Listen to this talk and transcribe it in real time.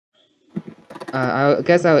I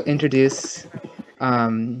guess I'll introduce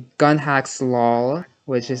GunnHacks LOL,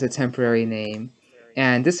 which is a temporary name.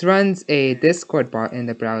 And this runs a Discord bot in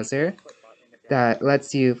the browser that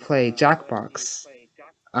lets you play Jackbox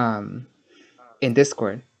in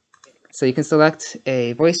Discord. So you can select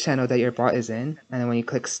a voice channel that your bot is in, and then when you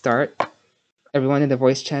click start, everyone in the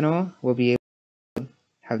voice channel will be able to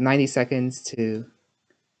have 90 seconds to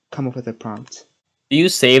come up with a prompt. Do you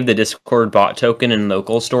save the Discord bot token in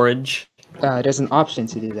local storage? There's an option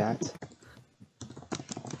to do that.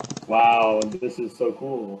 Wow, this is so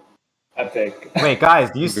cool. Epic. Wait,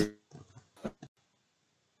 guys, do you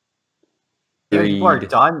people are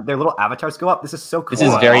done? Their little avatars go up? This is so cool. This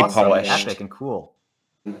is very awesome, polished. Epic and cool.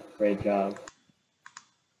 Great job.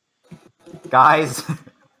 Guys,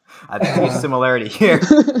 I see a similarity here.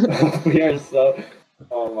 We are so...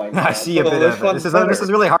 Oh my god. I see a bit of it. This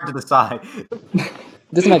is really hard to decide.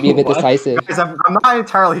 This might be a bit decisive. Guys, I'm not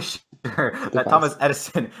entirely sure that Thomas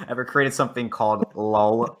Edison ever created something called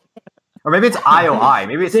LOL. Or maybe it's IOI.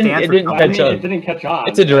 Maybe it stands for something. It didn't catch on.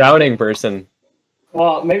 It's a drowning person.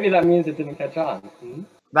 Well, maybe that means it didn't catch on. Hmm?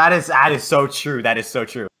 That is so true. That is so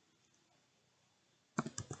true.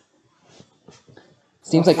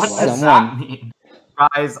 Seems like What does that mean?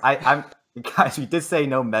 Guys, we did say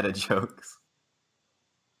no meta jokes.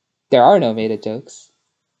 There are no meta jokes.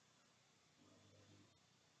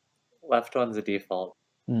 Left one's a default.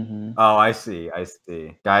 Mm-hmm. Oh, I see.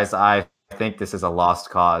 Guys, I think this is a lost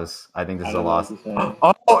cause. I think this is a lost...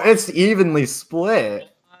 Oh, it's evenly split.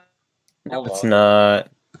 No, it's not.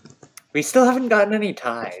 We still haven't gotten any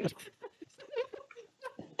ties.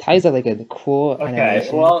 Ties are like a cool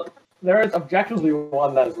animation. Well, there is objectively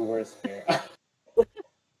one that is worse here.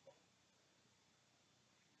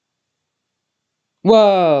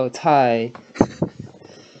 Whoa, tie.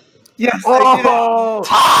 Yes, oh,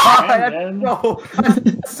 tie! No,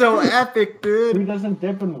 that's so epic, dude. Who doesn't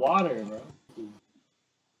dip in water,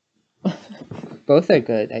 bro? Both are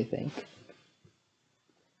good, I think.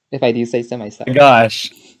 If I do say so myself.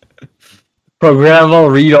 Gosh.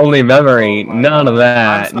 Programmable read-only memory. None of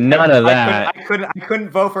that. None of that. I couldn't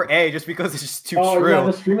vote for A just because it's just too true. Yeah,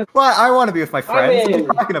 the stream is... Well, I want to be with my friends. What are you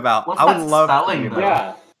talking about? What's I would that love spelling, to.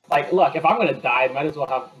 Yeah. Like, look, if I'm gonna die, I might as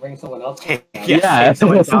well bring someone else. Yeah. Yeah.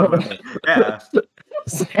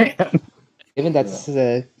 Even that's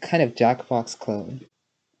a kind of Jackbox clone.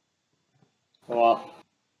 Well,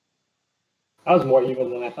 that was more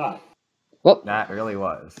even than I thought. Well, that really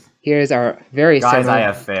was. Here's our very I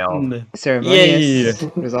have failed. ceremonious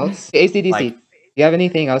results. ACDC, Like, do you have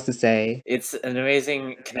anything else to say? It's an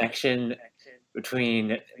amazing connection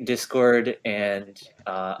between Discord and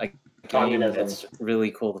a game that's really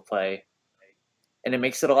cool to play, and it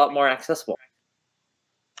makes it a lot more accessible.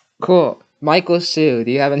 Cool. Michael Shu,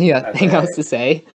 do you have anything else to say?